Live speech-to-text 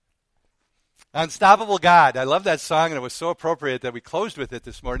Unstoppable God. I love that song, and it was so appropriate that we closed with it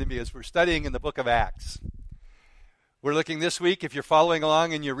this morning because we're studying in the book of Acts. We're looking this week, if you're following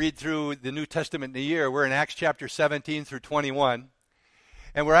along and you read through the New Testament in a year, we're in Acts chapter 17 through 21.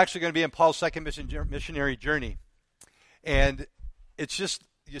 And we're actually going to be in Paul's second missionary journey. And it's just,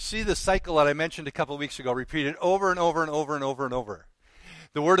 you see the cycle that I mentioned a couple of weeks ago, repeated over and over and over and over and over.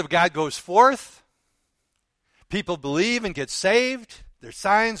 The Word of God goes forth. People believe and get saved. There's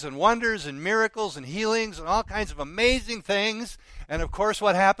signs and wonders and miracles and healings and all kinds of amazing things. And of course,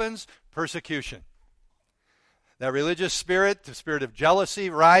 what happens? Persecution. That religious spirit, the spirit of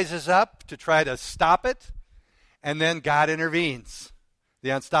jealousy, rises up to try to stop it. And then God intervenes, the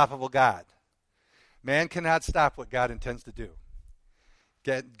unstoppable God. Man cannot stop what God intends to do.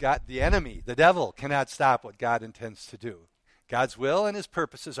 God, the enemy, the devil, cannot stop what God intends to do. God's will and his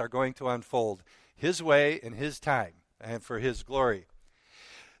purposes are going to unfold his way in his time and for his glory.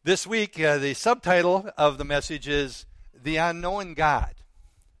 This week, the subtitle of the message is The Unknown God.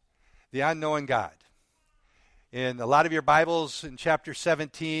 The Unknown God. In a lot of your Bibles, in chapter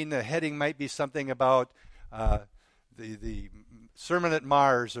 17, the heading might be something about the Sermon at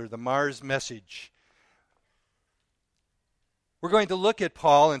Mars or the Mars message. We're going to look at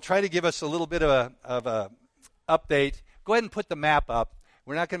Paul and try to give us a little bit of a update. Go ahead and put the map up.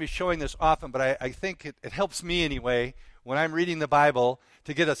 We're not going to be showing this often, but I think it helps me anyway when I'm reading the Bible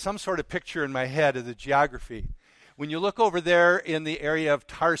to get some sort of picture in my head of the geography. When you look over there in the area of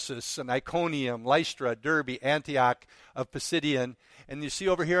Tarsus and Iconium, Lystra, Derbe, Antioch of Pisidian, and you see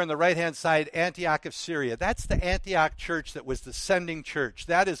over here on the right-hand side, Antioch of Syria. That's the Antioch church that was the sending church.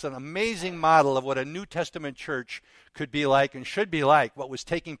 That is an amazing model of what a New Testament church could be like and should be like, what was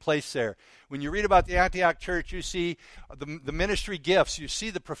taking place there. When you read about the Antioch church, you see the ministry gifts. You see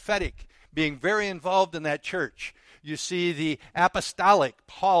the prophetic being very involved in that church. You see the apostolic,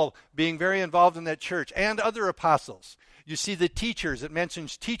 Paul, being very involved in that church, and other apostles. You see the teachers. It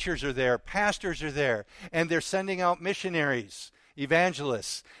mentions teachers are there, pastors are there, and they're sending out missionaries,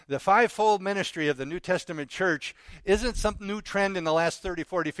 evangelists. The fivefold ministry of the New Testament church isn't some new trend in the last 30,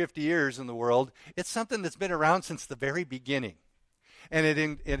 40, 50 years in the world. It's something that's been around since the very beginning. And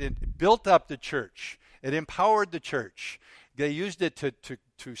it built up the church. It empowered the church. They used it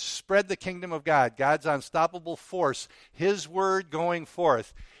to spread the kingdom of God, God's unstoppable force, his word going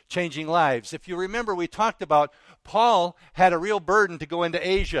forth, changing lives. If you remember, we talked about Paul had a real burden to go into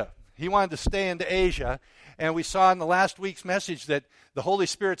Asia. He wanted to stay into Asia, and we saw in the last week's message that the Holy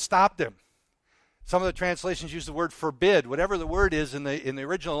Spirit stopped him. Some of the translations use the word forbid. Whatever the word is in the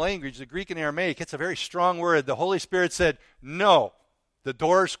original language, the Greek and Aramaic, it's a very strong word. The Holy Spirit said, no, the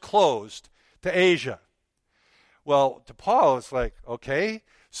door's closed to Asia. Well, to Paul, it's like, okay.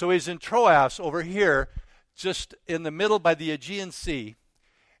 So he's in Troas over here, just in the middle by the Aegean Sea,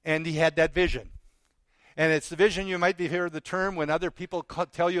 and he had that vision. And it's the vision, you might be hearing the term, when other people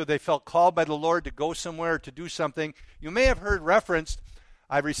tell you they felt called by the Lord to go somewhere, to do something. You may have heard referenced,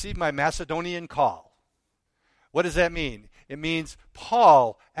 I received my Macedonian call. What does that mean? It means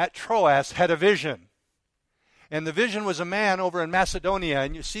Paul at Troas had a vision. And the vision was a man over in Macedonia.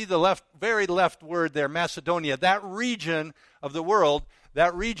 And you see the very left word there, Macedonia. That region of the world,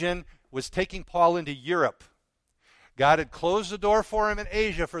 that region was taking Paul into Europe. God had closed the door for him in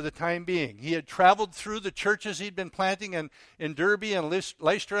Asia for the time being. He had traveled through the churches he'd been planting in Derbe and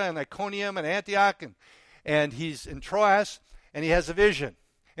Lystra and Iconium and Antioch. And he's in Troas, and he has a vision.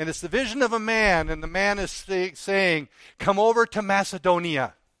 And it's the vision of a man, and the man is saying, come over to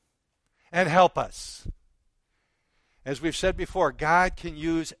Macedonia and help us. As we've said before, God can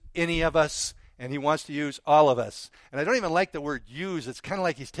use any of us, and he wants to use all of us. And I don't even like the word use. It's kind of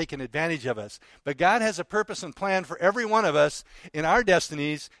like he's taking advantage of us. But God has a purpose and plan for every one of us in our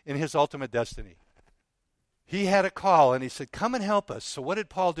destinies, in his ultimate destiny. He had a call, and he said, come and help us. So what did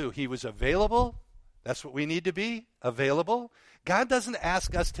Paul do? He was available. That's what we need to be, available. God doesn't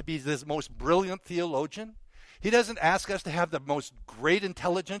ask us to be the most brilliant theologian. He doesn't ask us to have the most great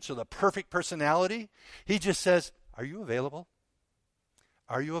intelligence or the perfect personality. He just says, are you available?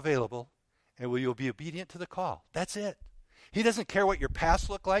 Are you available? And will you be obedient to the call? That's it. He doesn't care what your past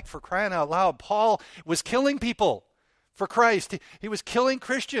looked like. For crying out loud, Paul was killing people for Christ. He was killing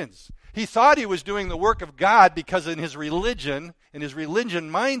Christians. He thought he was doing the work of God because in his religion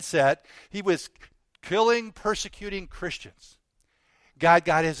mindset, he was killing, persecuting Christians. God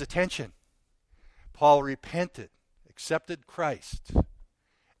got his attention. Paul repented, accepted Christ,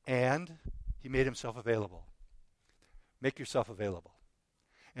 and he made himself available. Make yourself available.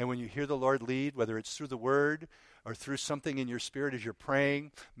 And when you hear the Lord lead, whether it's through the word or through something in your spirit as you're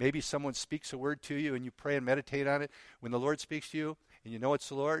praying, maybe someone speaks a word to you and you pray and meditate on it. When the Lord speaks to you and you know it's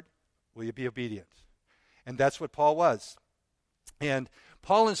the Lord, Will you be obedient? And that's what Paul was. And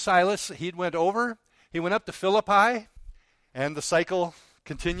Paul and Silas, he went up to Philippi, and the cycle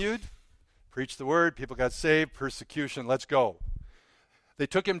continued. Preached the word, people got saved, persecution, let's go. They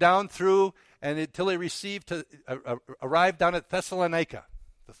took him down through, and until he arrived down at Thessalonica,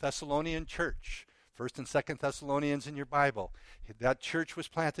 the Thessalonian church. 1st and 2nd Thessalonians in your Bible. That church was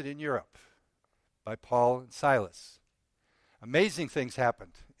planted in Europe by Paul and Silas. Amazing things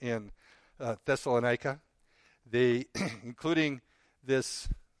happened in Thessalonica, including this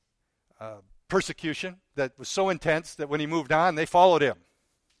persecution that was so intense that when he moved on, they followed him.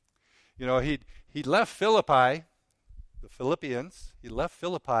 You know, he left Philippi, the Philippians, he left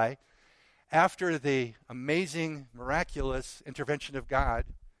Philippi after the amazing, miraculous intervention of God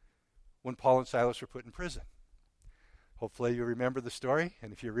when Paul and Silas were put in prison. Hopefully you remember the story,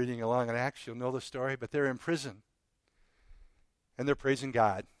 and if you're reading along in Acts, you'll know the story, but they're in prison, and they're praising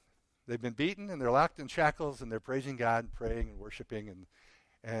God. They've been beaten, and they're locked in shackles, and they're praising God, and praying and worshiping,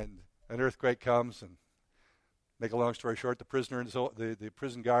 and an earthquake comes, and make a long story short, the prisoner and the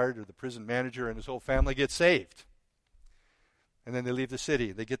prison guard or the prison manager and his whole family get saved. And then they leave the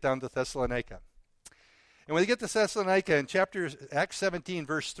city. They get down to Thessalonica. And when they get to Thessalonica in Acts 17,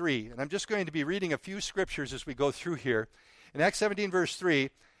 verse 3, and I'm just going to be reading a few scriptures as we go through here. In Acts 17, verse 3,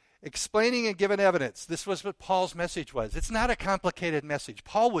 explaining and giving evidence. This was what Paul's message was. It's not a complicated message.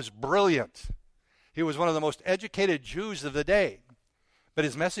 Paul was brilliant. He was one of the most educated Jews of the day. But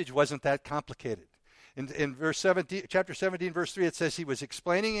his message wasn't that complicated. In chapter 17, verse 3, it says he was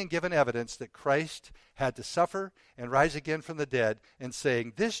explaining and giving evidence that Christ had to suffer and rise again from the dead, and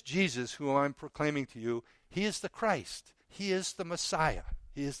saying, this Jesus whom I'm proclaiming to you, he is the Christ. He is the Messiah.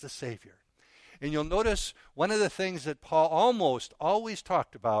 He is the Savior. And you'll notice one of the things that Paul almost always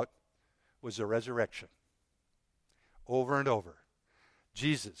talked about was the resurrection. Over and over.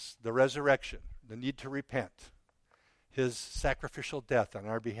 Jesus, the resurrection, the need to repent, his sacrificial death on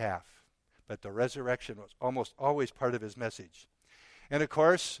our behalf. But the resurrection was almost always part of his message. And of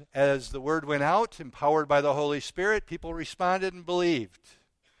course, as the word went out, empowered by the Holy Spirit, people responded and believed.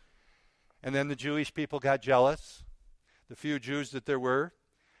 And then the Jewish people got jealous, the few Jews that there were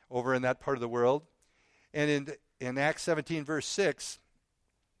over in that part of the world. And in Acts 17, verse 6,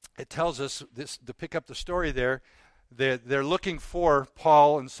 it tells us, this to pick up the story there, they're looking for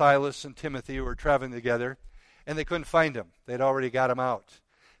Paul and Silas and Timothy who were traveling together, and they couldn't find them. They'd already got them out.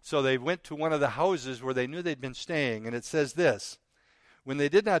 So they went to one of the houses where they knew they'd been staying, and it says this, when they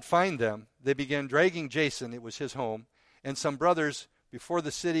did not find them, they began dragging Jason, it was his home, and some brothers before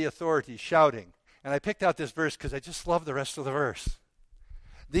the city authorities, shouting. And I picked out this verse because I just love the rest of the verse.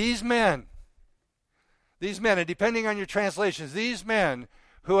 These men, and depending on your translations, these men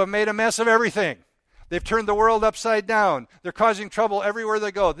who have made a mess of everything, they've turned the world upside down, they're causing trouble everywhere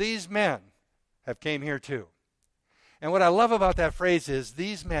they go, these men have came here too. And what I love about that phrase is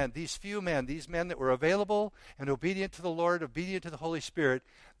these men, these few men, these men that were available and obedient to the Lord, obedient to the Holy Spirit,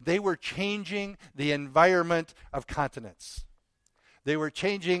 they were changing the environment of continents. They were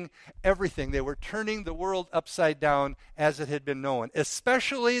changing everything. They were turning the world upside down as it had been known,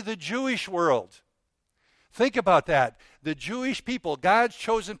 especially the Jewish world. Think about that. The Jewish people, God's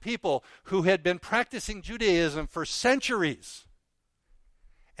chosen people who had been practicing Judaism for centuries,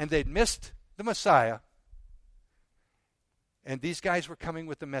 and they'd missed the Messiah. And these guys were coming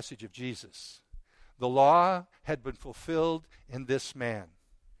with the message of Jesus. The law had been fulfilled in this man.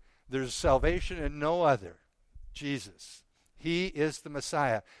 There's salvation in no other. Jesus. He is the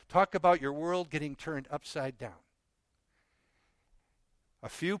Messiah. Talk about your world getting turned upside down. A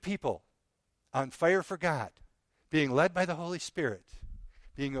few people on fire for God, being led by the Holy Spirit,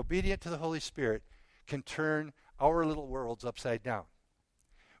 being obedient to the Holy Spirit, can turn our little worlds upside down.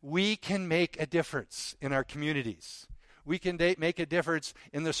 We can make a difference in our communities. We can make a difference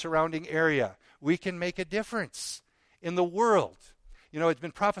in the surrounding area. We can make a difference in the world. You know, it's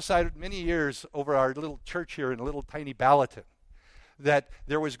been prophesied many years over our little church here in a little tiny Ballatin that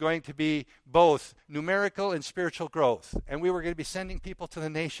there was going to be both numerical and spiritual growth, and we were going to be sending people to the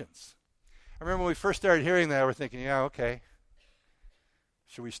nations. I remember when we first started hearing that, we're thinking, yeah, okay,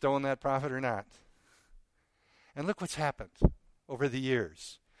 should we stone that prophet or not? And look what's happened over the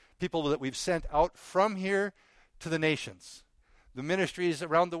years. People that we've sent out from here to the nations, the ministries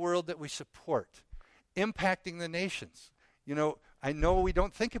around the world that we support, impacting the nations. You know, I know we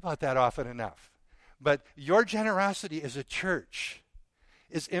don't think about that often enough, but your generosity as a church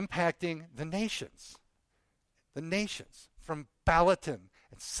is impacting the nations. The nations from Ballatin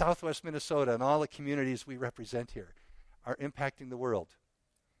and southwest Minnesota and all the communities we represent here are impacting the world.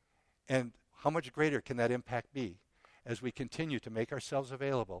 And how much greater can that impact be as we continue to make ourselves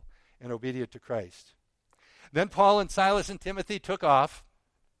available and obedient to Christ. Then Paul and Silas and Timothy took off.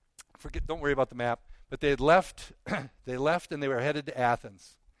 Don't worry about the map. But they had left. They left and they were headed to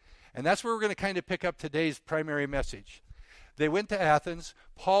Athens. And that's where we're going to kind of pick up today's primary message. They went to Athens.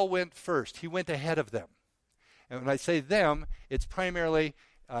 Paul went first. He went ahead of them. And when I say them, it's primarily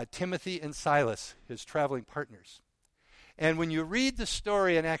Timothy and Silas, his traveling partners. And when you read the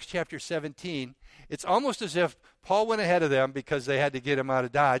story in Acts chapter 17, it's almost as if Paul went ahead of them because they had to get him out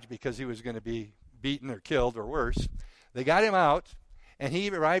of Dodge because he was going to be beaten or killed or worse. They got him out, and he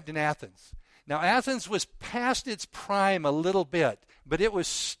arrived in Athens. Now, Athens was past its prime a little bit, but it was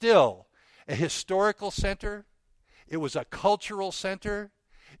still a historical center. It was a cultural center.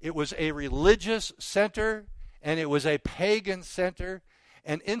 It was a religious center, and it was a pagan center.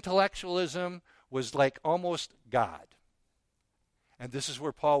 And intellectualism was like almost God. And this is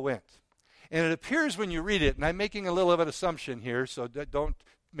where Paul went. And it appears when you read it, and I'm making a little of an assumption here, so don't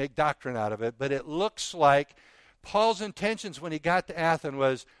make doctrine out of it, but it looks like Paul's intentions when he got to Athens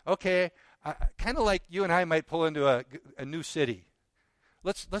was, okay, kind of like you and I might pull into a new city.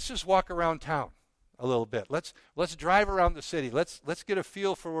 Let's just walk around town a little bit. Let's drive around the city. Let's get a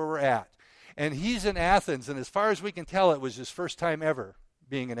feel for where we're at. And he's in Athens, and as far as we can tell, it was his first time ever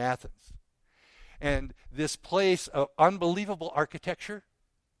being in Athens. And this place of unbelievable architecture.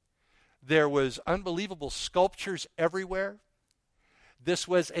 There was unbelievable sculptures everywhere. This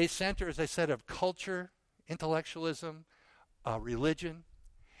was a center, as I said, of culture, intellectualism, religion.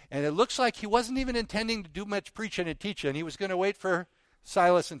 And it looks like he wasn't even intending to do much preaching and teaching. He was going to wait for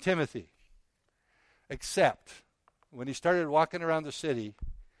Silas and Timothy. Except when he started walking around the city,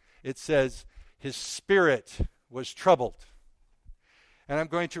 it says his spirit was troubled. And I'm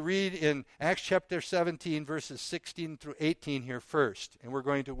going to read in Acts chapter 17, verses 16 through 18 here first. And we're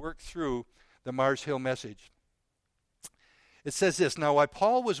going to work through the Mars Hill message. It says this, now while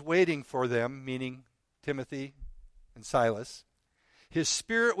Paul was waiting for them, meaning Timothy and Silas, his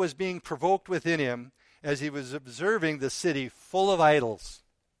spirit was being provoked within him as he was observing the city full of idols.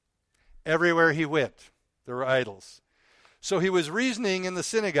 Everywhere he went, there were idols. So he was reasoning in the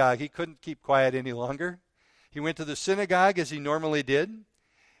synagogue. He couldn't keep quiet any longer. He went to the synagogue as he normally did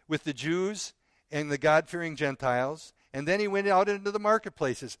with the Jews and the God-fearing Gentiles, and then he went out into the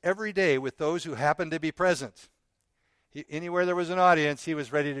marketplaces every day with those who happened to be present. Anywhere there was an audience, he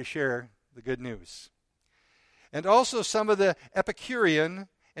was ready to share the good news. And also some of the Epicurean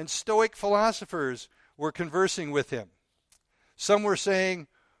and Stoic philosophers were conversing with him. Some were saying,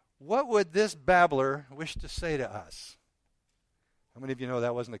 what would this babbler wish to say to us? How many of you know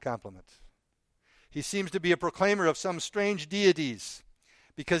that wasn't a compliment? He seems to be a proclaimer of some strange deities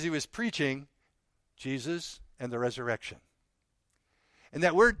because he was preaching Jesus and the resurrection. And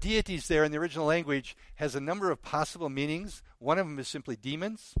that word deities there in the original language has a number of possible meanings. One of them is simply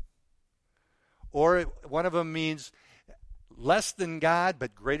demons. Or one of them means less than God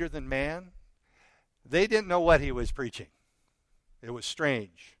but greater than man. They didn't know what he was preaching. It was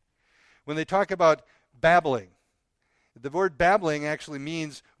strange. When they talk about babbling, the word babbling actually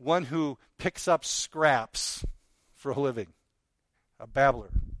means one who picks up scraps for a living. A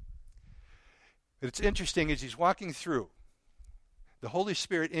babbler. It's interesting as he's walking through, the Holy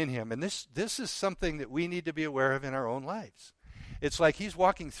Spirit in him, and this is something that we need to be aware of in our own lives. It's like he's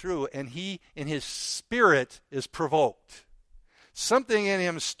walking through and he, in his spirit, is provoked. Something in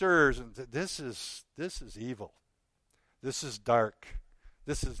him stirs, and this is evil. This is dark.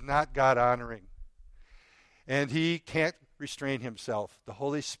 This is not God-honoring. And he can't restrain himself. The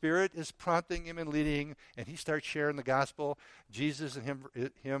Holy Spirit is prompting him and leading him, and he starts sharing the gospel. Jesus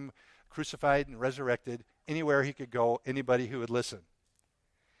and him crucified and resurrected. Anywhere he could go, anybody who would listen.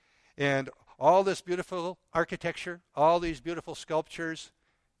 And all this beautiful architecture, all these beautiful sculptures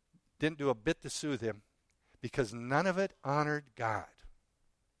didn't do a bit to soothe him because none of it honored God.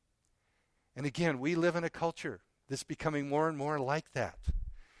 And again, we live in a culture that's becoming more and more like that.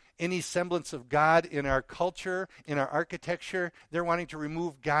 Any semblance of God in our culture, in our architecture, they're wanting to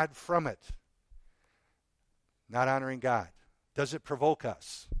remove God from it. Not honoring God. Does it provoke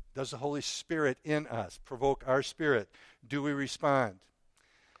us? Does the Holy Spirit in us provoke our spirit? Do we respond?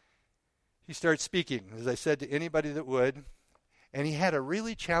 He starts speaking, as I said, to anybody that would, and he had a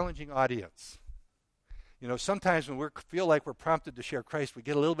really challenging audience. You know, sometimes when we feel like we're prompted to share Christ, we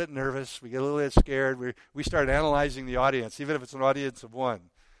get a little bit nervous, we get a little bit scared, we start analyzing the audience, even if it's an audience of one.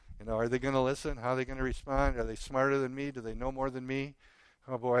 You know, are they going to listen? How are they going to respond? Are they smarter than me? Do they know more than me?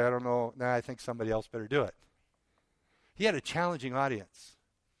 Oh boy, I don't know. Nah, I think somebody else better do it. He had a challenging audience.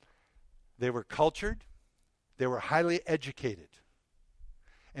 They were cultured, they were highly educated,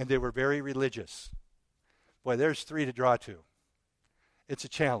 and they were very religious. Boy, there's three to draw to. it's a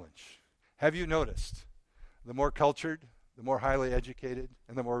challenge. Have you noticed? The more cultured, the more highly educated,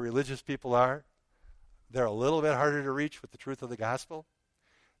 and the more religious people are, they're a little bit harder to reach with the truth of the gospel.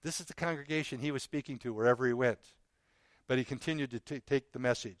 This is the congregation he was speaking to wherever he went. But he continued to take the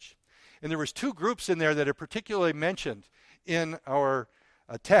message. And there was two groups in there that are particularly mentioned in our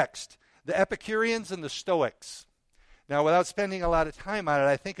text, the Epicureans and the Stoics. Now, without spending a lot of time on it,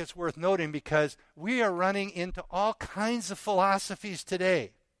 I think it's worth noting because we are running into all kinds of philosophies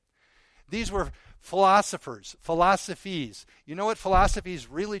today. These were philosophers, philosophies. You know what philosophies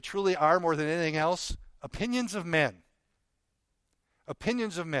really truly are more than anything else? Opinions of men.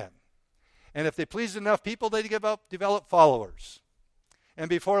 Opinions of men. And if they please enough people, they develop followers. And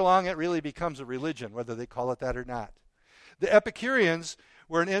before long, it really becomes a religion, whether they call it that or not. The Epicureans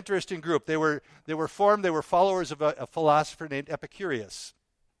were an interesting group. They were followers of a philosopher named Epicurus.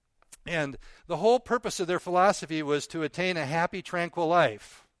 And the whole purpose of their philosophy was to attain a happy, tranquil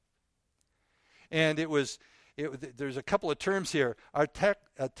life. And there's a couple of terms here.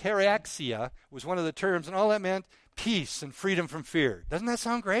 Ataraxia was one of the terms, and all that meant peace and freedom from fear. Doesn't that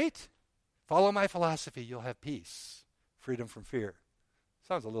sound great? Follow my philosophy, you'll have peace, freedom from fear.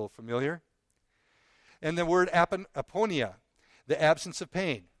 Sounds a little familiar. And the word aponia, the absence of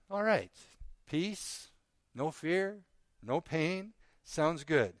pain. All right, peace, no fear, no pain, sounds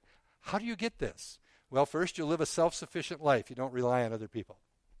good. How do you get this? Well, first, you'll live a self-sufficient life. You don't rely on other people.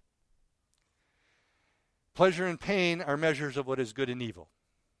 Pleasure and pain are measures of what is good and evil.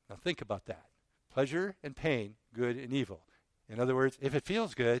 Now think about that. Pleasure and pain, good and evil. In other words, if it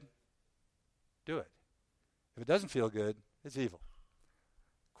feels good, do it. If it doesn't feel good, it's evil.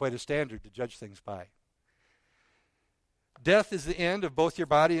 Quite a standard to judge things by. Death is the end of both your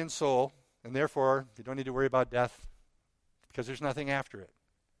body and soul, and therefore you don't need to worry about death because there's nothing after it.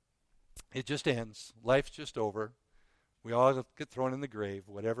 It just ends. Life's just over. We all get thrown in the grave.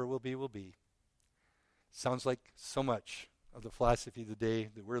 Whatever will be, will be. Sounds like so much of the philosophy of the day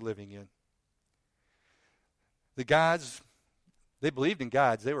that we're living in. The gods, they believed in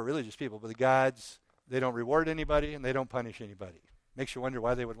gods. They were religious people, but the gods, they don't reward anybody and they don't punish anybody. Makes you wonder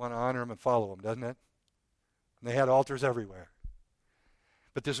why they would want to honor them and follow them, doesn't it? And they had altars everywhere.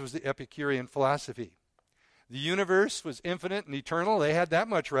 But this was the Epicurean philosophy. The universe was infinite and eternal. They had that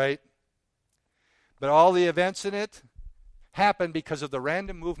much right. But all the events in it happened because of the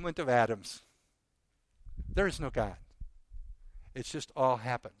random movement of atoms. There is no God. It just all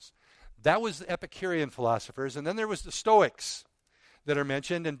happens. That was the Epicurean philosophers. And then there was the Stoics that are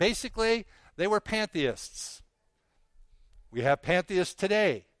mentioned. And basically, they were pantheists. We have pantheists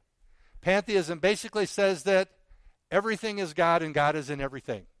today. Pantheism basically says that everything is God and God is in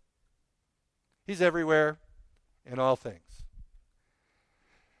everything. He's everywhere in all things.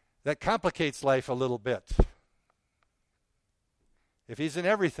 That complicates life a little bit. If he's in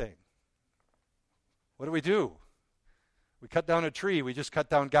everything, what do? We cut down a tree, we just cut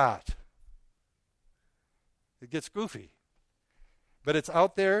down God. It gets goofy. But it's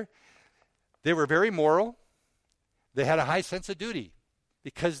out there. They were very moral. They had a high sense of duty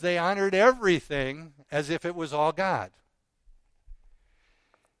because they honored everything as if it was all God.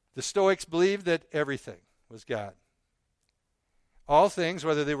 The Stoics believed that everything was God. All things,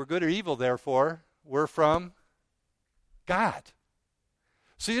 whether they were good or evil, therefore, were from God.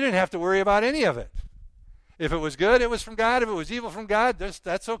 So you didn't have to worry about any of it. If it was good, it was from God. If it was evil, from God.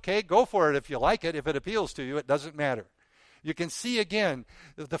 That's okay. Go for it if you like it. If it appeals to you, it doesn't matter. You can see again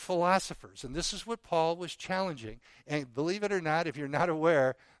the philosophers, and this is what Paul was challenging. And believe it or not, if you're not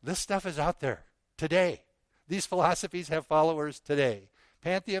aware, this stuff is out there today. These philosophies have followers today.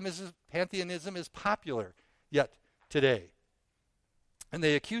 Pantheism is popular yet today. And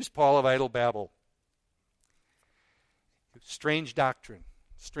they accuse Paul of idle babble. Strange doctrine,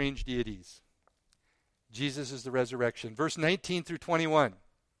 strange deities. Jesus is the resurrection. Verse 19 through 21.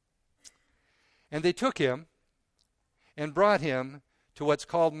 And they took him and brought him to what's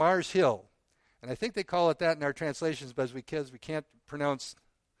called Mars Hill. And I think they call it that in our translations, but because we can't pronounce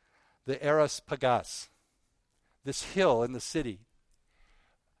the Areopagus, this hill in the city.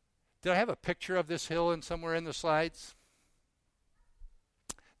 Did I have a picture of this hill somewhere in the slides?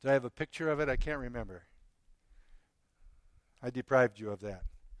 Did I have a picture of it? I can't remember. I deprived you of that.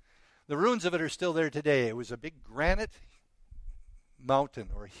 The ruins of it are still there today. It was a big granite mountain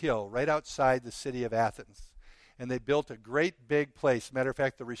or hill right outside the city of Athens. And they built a great big place. Matter of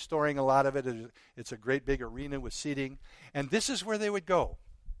fact, they're restoring a lot of it. It's a great big arena with seating. And this is where they would go.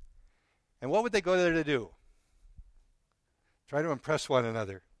 And what would they go there to do? Try to impress one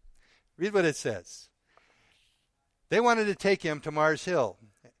another. Read what it says. They wanted to take him to Mars Hill.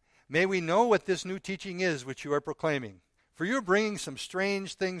 May we know what this new teaching is which you are proclaiming. For you're bringing some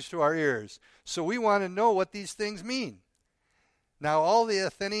strange things to our ears, so we want to know what these things mean. Now all the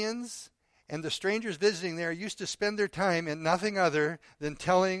Athenians and the strangers visiting there used to spend their time in nothing other than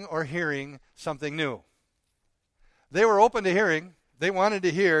telling or hearing something new. They were open to hearing. They wanted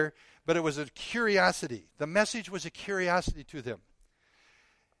to hear, but it was a curiosity. The message was a curiosity to them.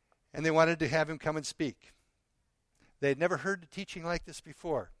 And they wanted to have him come and speak. They had never heard a teaching like this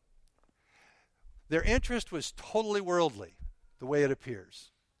before. Their interest was totally worldly, the way it appears.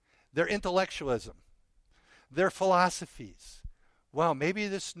 Their intellectualism, their philosophies. Well, maybe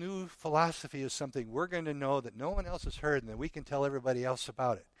this new philosophy is something we're going to know that no one else has heard and that we can tell everybody else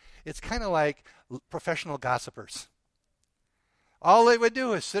about it. It's kind of like professional gossipers. All they would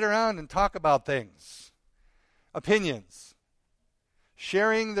do is sit around and talk about things, opinions,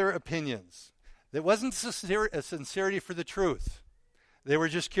 sharing their opinions. There wasn't a sincerity for the truth. They were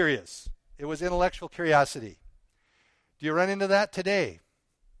just curious. It was intellectual curiosity. Do you run into that today?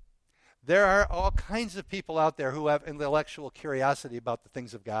 There are all kinds of people out there who have intellectual curiosity about the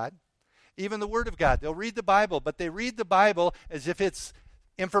things of God. Even the Word of God. They'll read the Bible, but they read the Bible as if it's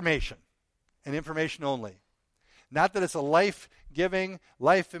information, and information only. Not that it's a life-giving,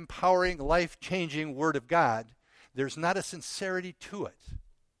 life-empowering, life-changing Word of God. There's not a sincerity to it.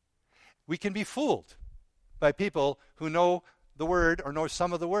 We can be fooled by people who know the Word or know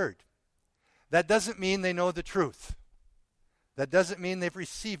some of the Word. That doesn't mean they know the truth. That doesn't mean they've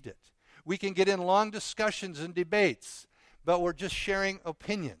received it. We can get in long discussions and debates, but we're just sharing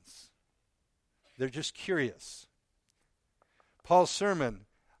opinions. They're just curious. Paul's sermon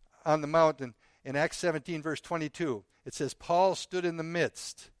on the mountain in Acts 17, verse 22, it says, Paul stood in the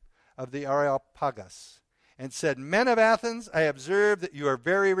midst of the Areopagus and said, Men of Athens, I observe that you are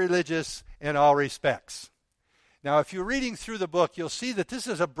very religious in all respects. Now, if you're reading through the book, you'll see that this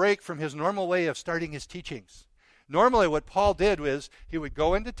is a break from his normal way of starting his teachings. Normally, what Paul did was he would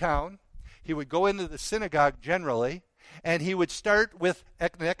go into town, he would go into the synagogue generally, and he would start with an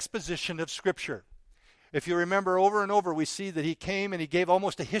exposition of Scripture. If you remember, over and over, we see that he came and he gave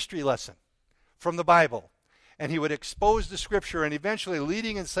almost a history lesson from the Bible. And he would expose the Scripture and eventually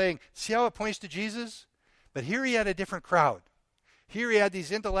leading and saying, see how it points to Jesus? But here he had a different crowd. Here he had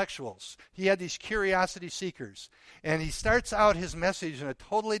these intellectuals. He had these curiosity seekers. And he starts out his message in a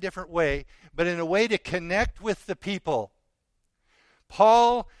totally different way, but in a way to connect with the people.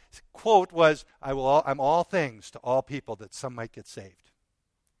 Paul's quote was, I'm all things to all people that some might get saved.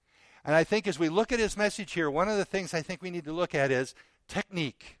 And I think as we look at his message here, one of the things I think we need to look at is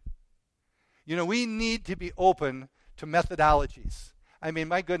technique. You know, we need to be open to methodologies. I mean,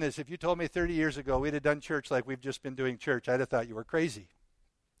 my goodness, if you told me 30 years ago we'd have done church like we've just been doing church, I'd have thought you were crazy.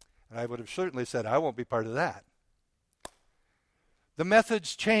 And I would have certainly said, I won't be part of that. The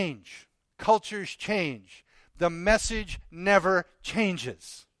methods change. Cultures change. The message never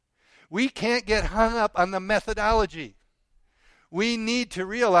changes. We can't get hung up on the methodology. We need to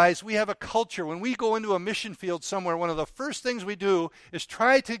realize we have a culture. When we go into a mission field somewhere, one of the first things we do is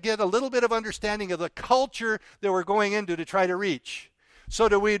try to get a little bit of understanding of the culture that we're going into to try to reach. So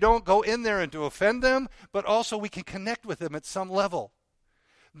that we don't go in there and to offend them, but also we can connect with them at some level.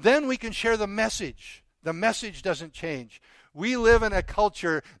 Then we can share the message. The message doesn't change. We live in a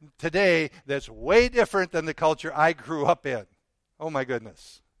culture today that's way different than the culture I grew up in. Oh my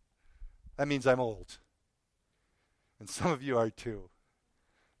goodness. That means I'm old. And some of you are too.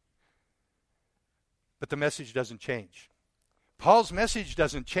 But the message doesn't change. Paul's message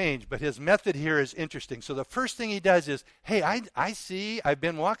doesn't change, but his method here is interesting. So the first thing he does is, hey, I see, I've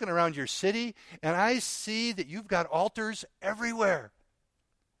been walking around your city, and I see that you've got altars everywhere.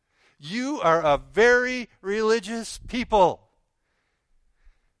 You are a very religious people.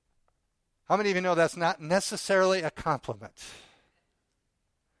 How many of you know that's not necessarily a compliment?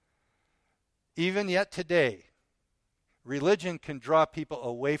 Even yet today, religion can draw people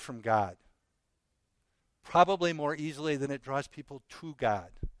away from God. Probably more easily than it draws people to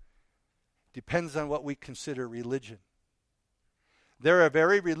God. Depends on what we consider religion. There are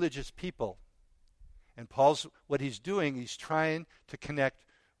very religious people. And what he's doing, he's trying to connect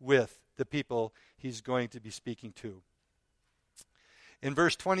with the people he's going to be speaking to. In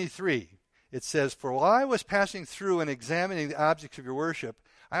verse 23, it says, For while I was passing through and examining the objects of your worship,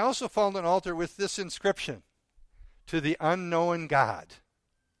 I also found an altar with this inscription, To the unknown God.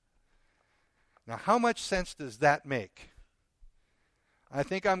 Now, how much sense does that make? I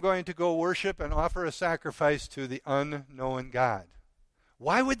think I'm going to go worship and offer a sacrifice to the unknown God.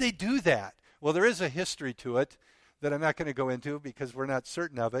 Why would they do that? Well, there is a history to it that I'm not going to go into because we're not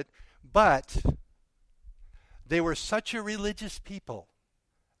certain of it. But they were such a religious people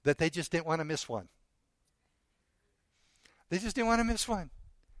that they just didn't want to miss one. They just didn't want to miss one.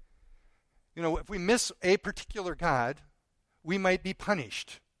 You know, if we miss a particular God, we might be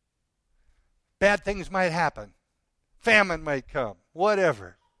punished. Bad things might happen. Famine might come.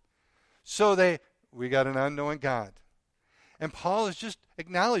 Whatever. So we got an unknowing God. And Paul is just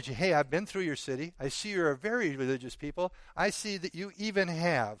acknowledging, hey, I've been through your city. I see you're a very religious people. I see that you even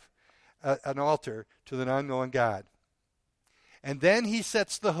have an altar to the unknown God. And then he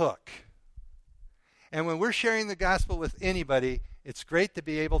sets the hook. And when we're sharing the gospel with anybody, it's great to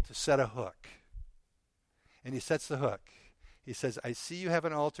be able to set a hook. And he sets the hook. He says, I see you have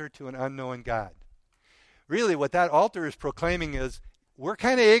an altar to an unknown God. Really, what that altar is proclaiming is, we're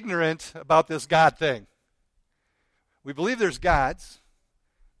kind of ignorant about this God thing. We believe there's gods.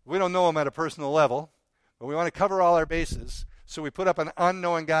 We don't know them at a personal level, but we want to cover all our bases, so we put up an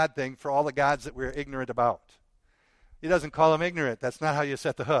unknown God thing for all the gods that we're ignorant about. He doesn't call them ignorant. That's not how you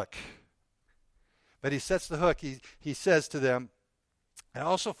set the hook. But he sets the hook. He says to them, I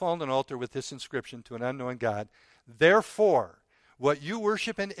also found an altar with this inscription to an unknown God. Therefore, what you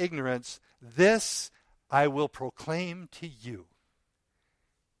worship in ignorance, this I will proclaim to you.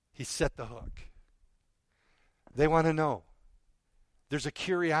 He set the hook. They want to know. There's a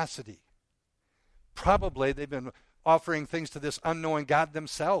curiosity. Probably they've been offering things to this unknown God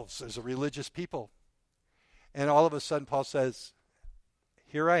themselves as a religious people. And all of a sudden Paul says,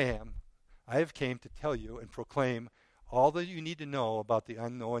 here I am. I have came to tell you and proclaim all that you need to know about the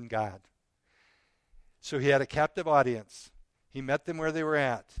unknown God. So he had a captive audience. He met them where they were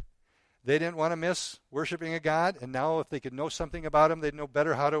at. They didn't want to miss worshiping a God, and now if they could know something about him, they'd know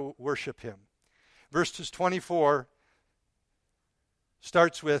better how to worship him. Verses 24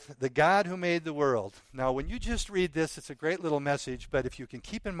 starts with, the God who made the world. Now, when you just read this, it's a great little message, but if you can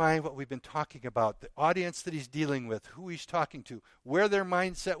keep in mind what we've been talking about, the audience that he's dealing with, who he's talking to, where their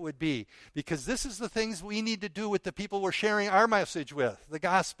mindset would be, because this is the things we need to do with the people we're sharing our message with, the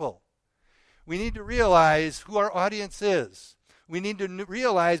gospel. We need to realize who our audience is. We need to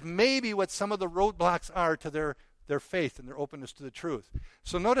realize maybe what some of the roadblocks are to their faith and their openness to the truth.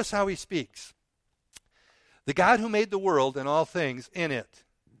 So notice how he speaks. The God who made the world and all things in it.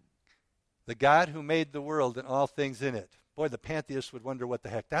 The God who made the world and all things in it. Boy, the pantheists would wonder what the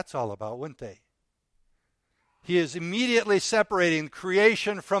heck that's all about, wouldn't they? He is immediately separating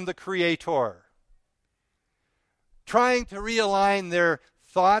creation from the Creator. Trying to realign their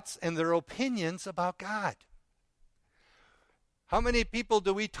thoughts and their opinions about God. How many people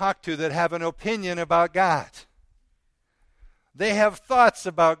do we talk to that have an opinion about God? They have thoughts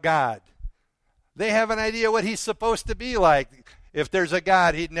about God. They have an idea what he's supposed to be like. If there's a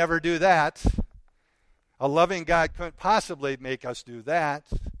God, he'd never do that. A loving God couldn't possibly make us do that.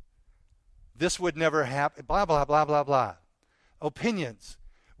 This would never happen. Blah, blah, blah, blah, blah. Opinions.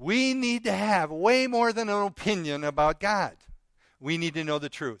 We need to have way more than an opinion about God. We need to know the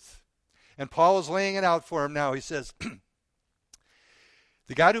truth. And Paul is laying it out for him now. He says,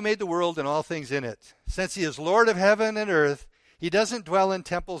 the God who made the world and all things in it, since he is Lord of heaven and earth, he doesn't dwell in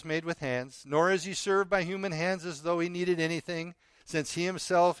temples made with hands, nor is he served by human hands as though he needed anything, since he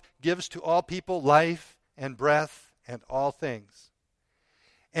himself gives to all people life and breath and all things.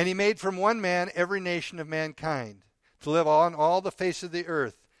 And he made from one man every nation of mankind to live on all the face of the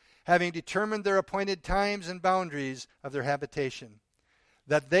earth, having determined their appointed times and boundaries of their habitation,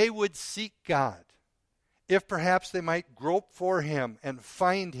 that they would seek God, if perhaps they might grope for him and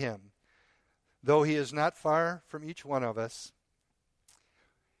find him, though he is not far from each one of us.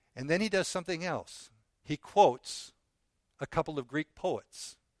 And then he does something else. He quotes a couple of Greek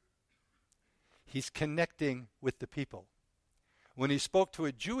poets. He's connecting with the people. When he spoke to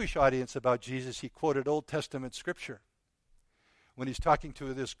a Jewish audience about Jesus, he quoted Old Testament scripture. When he's talking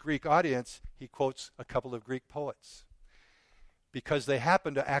to this Greek audience, he quotes a couple of Greek poets, because they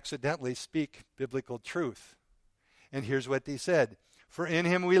happen to accidentally speak biblical truth. And here's what he said. For in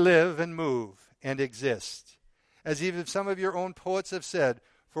him we live and move and exist. As even some of your own poets have said,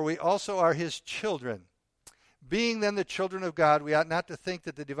 for we also are his children. Being then the children of God, we ought not to think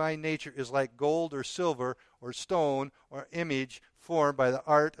that the divine nature is like gold or silver or stone or image formed by the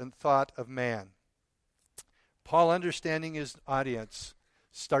art and thought of man. Paul, understanding his audience,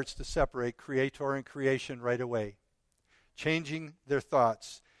 starts to separate creator and creation right away, changing their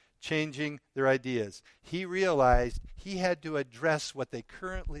thoughts, changing their ideas. He realized he had to address what they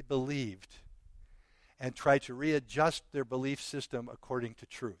currently believed and try to readjust their belief system according to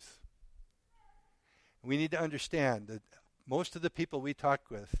truth. We need to understand that most of the people we talk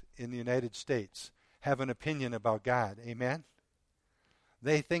with in the United States have an opinion about God. Amen?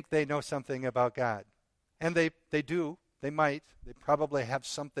 They think they know something about God. And they do. They might. They probably have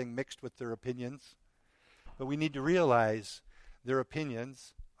something mixed with their opinions. But we need to realize their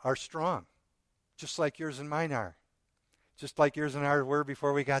opinions are strong, just like yours and mine are, just like yours and ours were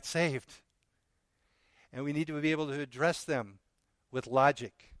before we got saved. And we need to be able to address them with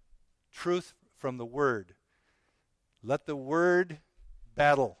logic, truth from the Word. Let the Word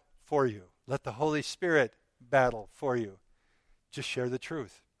battle for you. Let the Holy Spirit battle for you. Just share the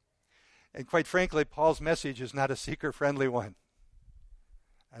truth. And quite frankly, Paul's message is not a seeker-friendly one.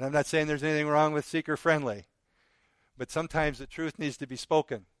 And I'm not saying there's anything wrong with seeker-friendly, but sometimes the truth needs to be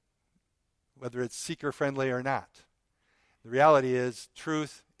spoken, whether it's seeker-friendly or not. The reality is,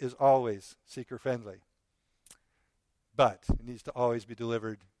 truth is always seeker-friendly, but it needs to always be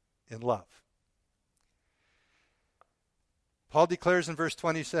delivered in love. Paul declares in verse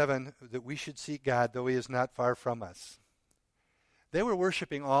 27 that we should seek God, though he is not far from us. They were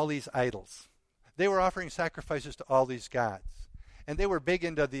worshiping all these idols. They were offering sacrifices to all these gods. And they were big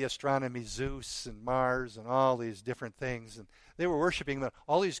into the astronomy, Zeus and Mars and all these different things. And they were worshiping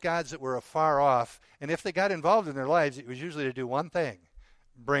all these gods that were afar off. And if they got involved in their lives, it was usually to do one thing: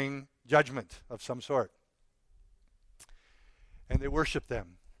 bring judgment of some sort. And they worshiped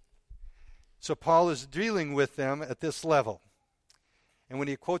them. So Paul is dealing with them at this level. And when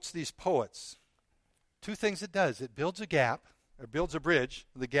he quotes these poets, two things it does. It builds a gap, or builds a bridge,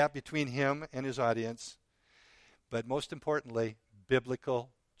 the gap between him and his audience. But most importantly,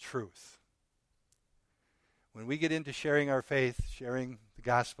 biblical truth. When we get into sharing our faith, sharing the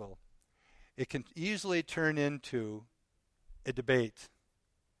gospel, it can easily turn into a debate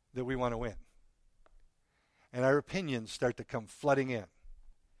that we want to win. And our opinions start to come flooding in.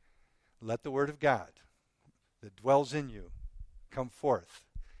 Let the word of God that dwells in you come forth.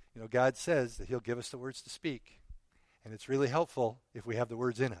 You know, God says that he'll give us the words to speak. And it's really helpful if we have the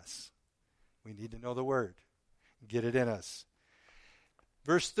words in us. We need to know the word. Get it in us.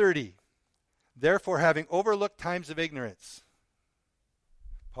 Verse 30. Therefore, having overlooked times of ignorance.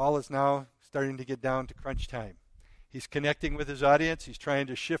 Paul is now starting to get down to crunch time. He's connecting with his audience. He's trying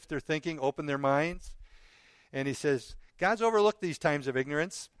to shift their thinking, open their minds. And he says, God's overlooked these times of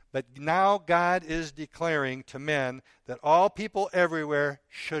ignorance, but now God is declaring to men that all people everywhere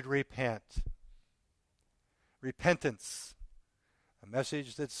should repent. Repentance, a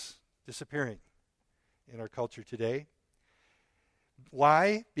message that's disappearing in our culture today.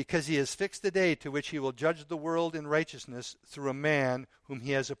 Why? Because he has fixed the day to which he will judge the world in righteousness through a man whom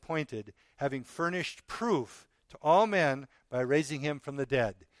he has appointed, having furnished proof to all men by raising him from the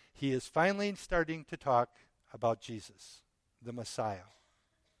dead. He is finally starting to talk about Jesus, the Messiah.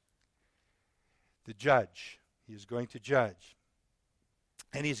 The judge. He is going to judge.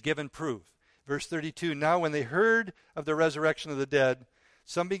 And he's given proof. Verse 32, now when they heard of the resurrection of the dead,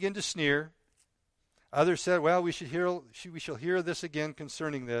 some began to sneer. Others said, well, we shall hear this again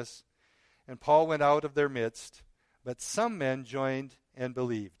concerning this. And Paul went out of their midst, but some men joined and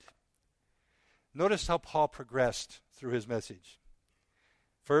believed. Notice how Paul progressed through his message.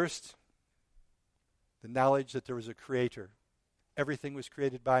 First, the knowledge that there was a creator. Everything was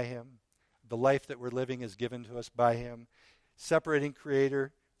created by him. The life that we're living is given to us by him. Separating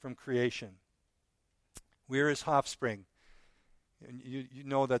creator from creation. We are his offspring. And you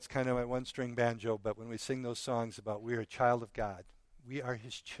know that's kind of my one-string banjo, but when we sing those songs about we are a child of God, we are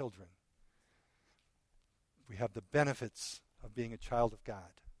his children. We have the benefits of being a child of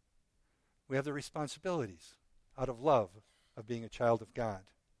God. We have the responsibilities out of love of being a child of God.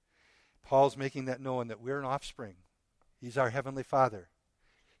 Paul's making that known that we're an offspring. He's our heavenly Father.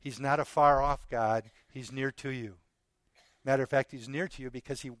 He's not a far-off God. He's near to you. Matter of fact, he's near to you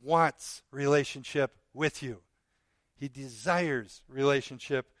because he wants relationship with you. He desires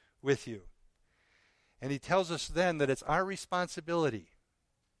relationship with you. And he tells us then that it's our responsibility.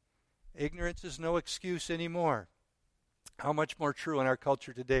 Ignorance is no excuse anymore. How much more true in our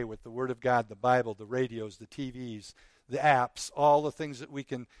culture today with the Word of God, the Bible, the radios, the TVs, the apps, all the things that we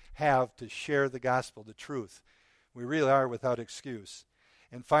can have to share the gospel, the truth. We really are without excuse.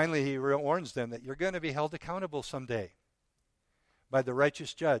 And finally, he warns them that you're going to be held accountable someday by the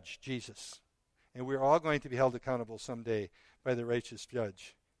righteous judge, Jesus. And we're all going to be held accountable someday by the righteous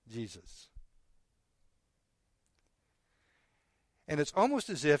judge, Jesus. And it's almost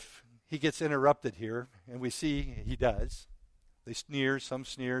as if he gets interrupted here, and we see he does. They sneer, some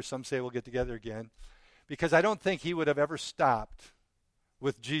say we'll get together again. Because I don't think he would have ever stopped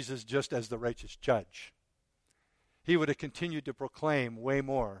with Jesus just as the righteous judge. He would have continued to proclaim way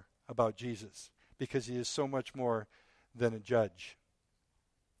more about Jesus because he is so much more than a judge.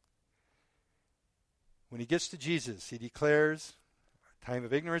 When he gets to Jesus, he declares our time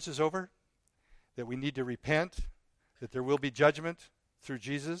of ignorance is over, that we need to repent, that there will be judgment through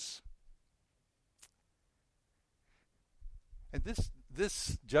Jesus. And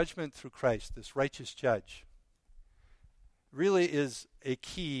this judgment through Christ, this righteous judge, really is a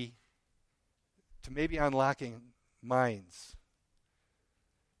key to maybe unlocking minds.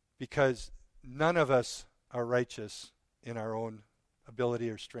 Because none of us are righteous in our own ability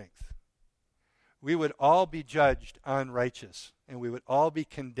or strength. We would all be judged unrighteous, and we would all be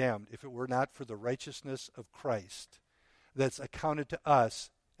condemned if it were not for the righteousness of Christ that's accounted to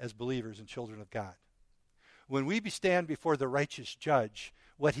us as believers and children of God. When we stand before the righteous judge,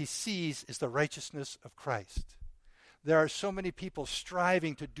 what he sees is the righteousness of Christ. There are so many people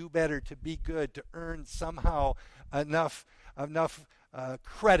striving to do better, to be good, to earn somehow enough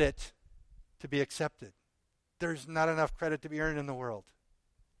credit to be accepted. There's not enough credit to be earned in the world.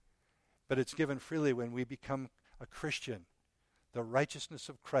 But it's given freely when we become a Christian. The righteousness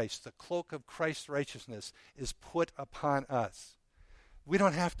of Christ, the cloak of Christ's righteousness is put upon us. We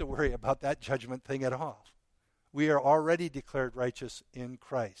don't have to worry about that judgment thing at all. We are already declared righteous in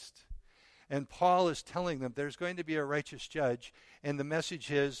Christ. And Paul is telling them there's going to be a righteous judge, and the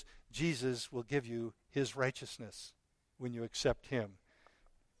message is Jesus will give you his righteousness when you accept him.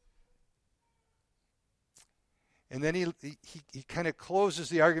 And then he kind of closes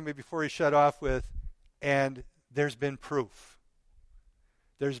the argument before he shut off with, and there's been proof.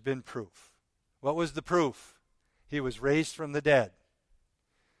 There's been proof. What was the proof? He was raised from the dead.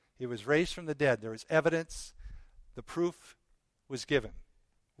 He was raised from the dead. There was evidence. The proof was given.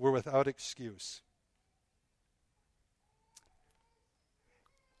 We're without excuse.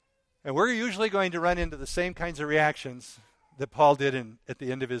 And we're usually going to run into the same kinds of reactions that Paul did at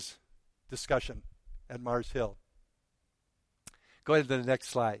the end of his discussion at Mars Hill. Go ahead to the next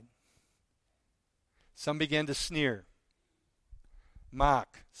slide. Some began to sneer,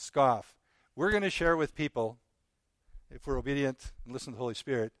 mock, scoff. We're going to share with people, if we're obedient and listen to the Holy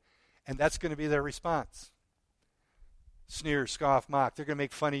Spirit, and that's going to be their response. Sneer, scoff, mock. They're going to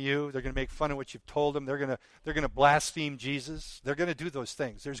make fun of you. They're going to make fun of what you've told them. They're going to blaspheme Jesus. They're going to do those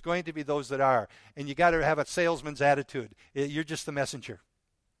things. There's going to be those that are. And you got to have a salesman's attitude. You're just the messenger.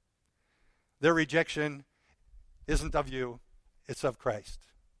 Their rejection isn't of you. It's of Christ.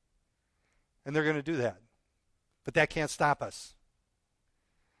 And they're going to do that. But that can't stop us.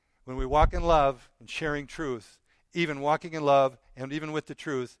 When we walk in love and sharing truth, even walking in love and even with the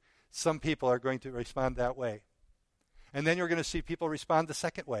truth, some people are going to respond that way. And then you're going to see people respond the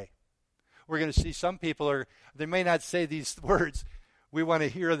second way. We're going to see some people they may not say these words, we want to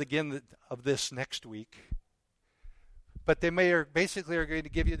hear again of this next week. But they basically are going to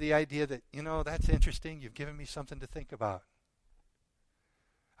give you the idea that, that's interesting. You've given me something to think about.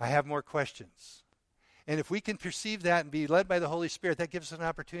 I have more questions. And if we can perceive that and be led by the Holy Spirit, that gives us an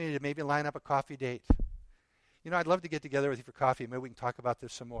opportunity to maybe line up a coffee date. I'd love to get together with you for coffee. Maybe we can talk about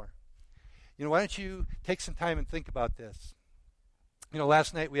this some more. Why don't you take some time and think about this?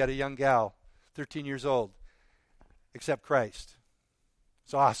 Last night we had a young gal, 13 years old, accept Christ.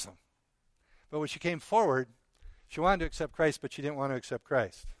 It's awesome. But when she came forward, she wanted to accept Christ, but she didn't want to accept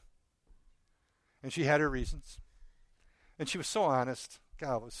Christ. And she had her reasons. And she was so honest.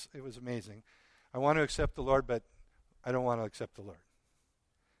 God, it was amazing. I want to accept the Lord, but I don't want to accept the Lord.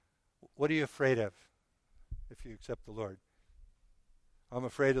 What are you afraid of if you accept the Lord? I'm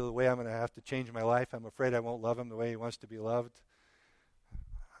afraid of the way I'm going to have to change my life. I'm afraid I won't love him the way he wants to be loved.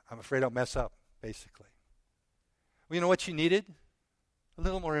 I'm afraid I'll mess up, basically. Well, you know what she needed? A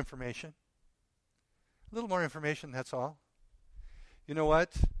little more information. A little more information, that's all. You know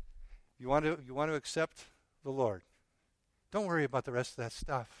what? You want to accept the Lord. Don't worry about the rest of that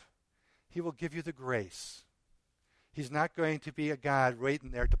stuff. He will give you the grace. He's not going to be a God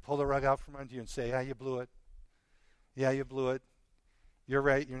waiting there to pull the rug out from under you and say, you blew it. Yeah, you blew it. You're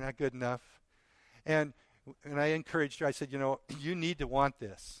right, you're not good enough. And I encouraged her, I said, you need to want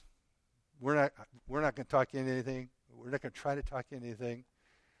this. We're not going to talk you into anything. We're not going to try to talk you into anything.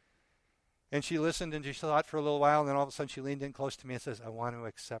 And she listened and she thought for a little while, and then all of a sudden she leaned in close to me and says, I want to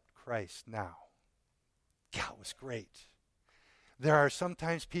accept Christ now. Yeah, it was great. There are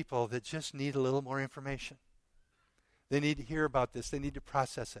sometimes people that just need a little more information. They need to hear about this. They need to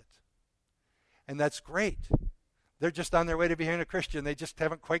process it. And that's great. They're just on their way to being a Christian. They just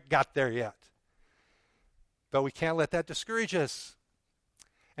haven't quite got there yet. But we can't let that discourage us.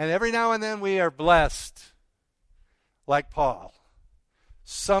 And every now and then we are blessed, like Paul.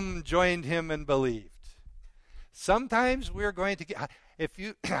 Some joined him and believed. Sometimes we're going to get,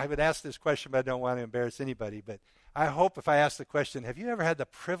 I would ask this question, but I don't want to embarrass anybody, but I hope if I ask the question, have you ever had the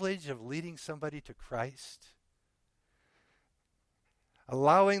privilege of leading somebody to Christ?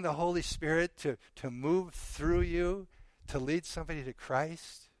 Allowing the Holy Spirit to move through you to lead somebody to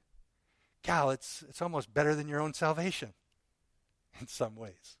Christ? God, it's almost better than your own salvation. in some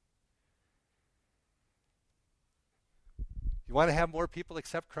ways. You want to have more people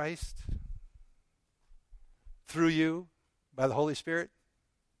accept Christ through you by the Holy Spirit?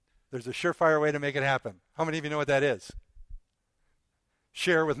 There's a surefire way to make it happen. How many of you know what that is?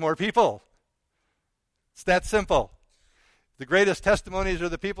 Share with more people. It's that simple. The greatest testimonies are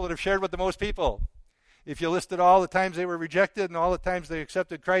the people that have shared with the most people. If you listed all the times they were rejected and all the times they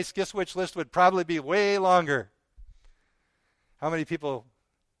accepted Christ, guess which list would probably be way longer? How many people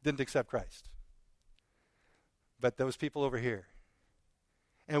didn't accept Christ? But those people over here.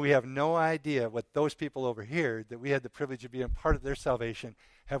 And we have no idea what those people over here that we had the privilege of being part of their salvation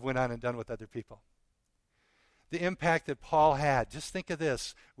have went on and done with other people. The impact that Paul had. Just think of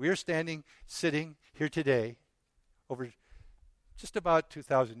this. We are sitting here today over just about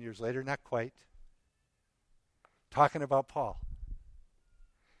 2,000 years later, not quite, talking about Paul.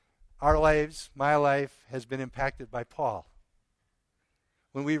 Our lives, my life, has been impacted by Paul.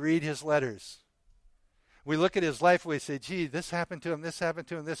 When we read his letters, we look at his life and we say, gee, this happened to him, this happened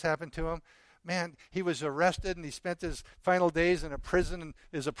to him, this happened to him. Man, he was arrested and he spent his final days in a prison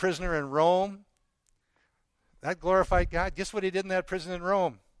as a prisoner in Rome. That glorified God. Guess what he did in that prison in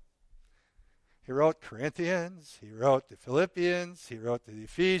Rome? He wrote Corinthians, he wrote the Philippians, he wrote the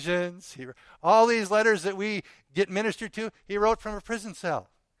Ephesians, all these letters that we get ministered to, he wrote from a prison cell.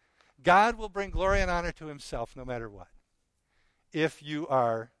 God will bring glory and honor to himself no matter what, if you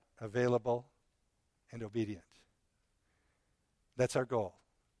are available and obedient. That's our goal,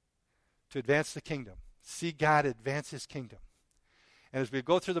 to advance the kingdom. See God advance his kingdom. And as we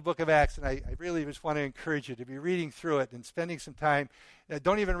go through the book of Acts, and I really just want to encourage you to be reading through it and spending some time.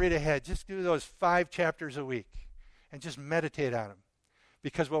 Don't even read ahead. Just do those 5 chapters a week and just meditate on them.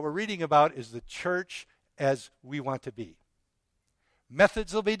 Because what we're reading about is the church as we want to be.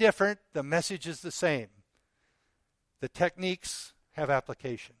 Methods will be different. The message is the same. The techniques have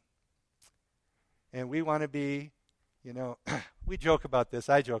application. And we want to be, we joke about this.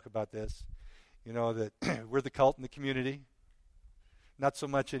 I joke about this. That we're the cult in the community. Not so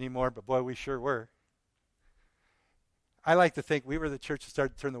much anymore, but boy, we sure were. I like to think we were the church that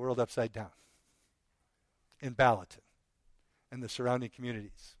started to turn the world upside down in Ballatin and the surrounding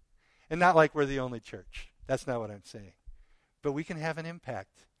communities. And not like we're the only church. That's not what I'm saying. But we can have an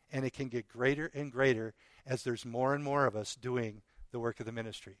impact, and it can get greater and greater as there's more and more of us doing the work of the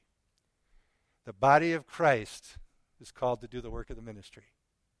ministry. The body of Christ is called to do the work of the ministry.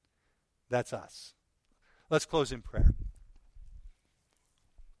 That's us. Let's close in prayer.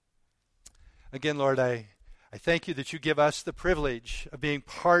 Again, Lord, I thank you that you give us the privilege of being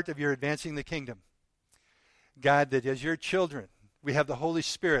part of your advancing the kingdom. God, that as your children, we have the Holy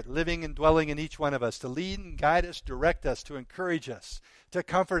Spirit living and dwelling in each one of us to lead and guide us, direct us, to encourage us, to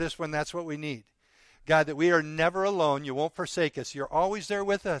comfort us when that's what we need. God, that we are never alone. You won't forsake us. You're always there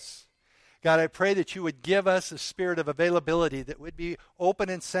with us. God, I pray that you would give us a spirit of availability, that would be open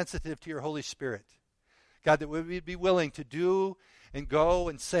and sensitive to your Holy Spirit. God, that we would be willing to do and go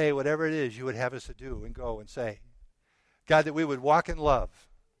and say whatever it is you would have us to do and go and say. God, that we would walk in love,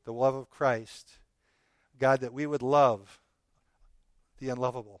 the love of Christ. God, that we would love the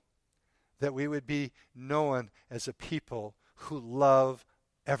unlovable. That we would be known as a people who love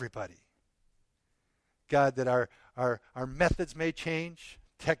everybody. God, that our methods may change,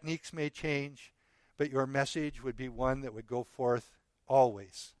 techniques may change, but your message would be one that would go forth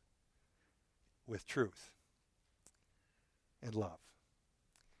always with truth and love.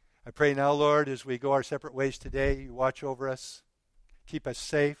 I pray now, Lord, as we go our separate ways today, you watch over us, keep us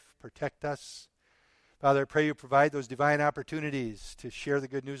safe, protect us. Father, I pray you provide those divine opportunities to share the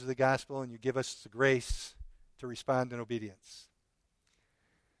good news of the gospel, and you give us the grace to respond in obedience.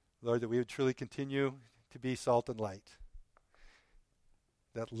 Lord, that we would truly continue to be salt and light,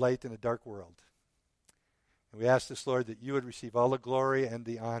 that light in a dark world. And we ask this, Lord, that you would receive all the glory and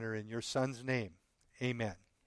the honor in your Son's name. Amen.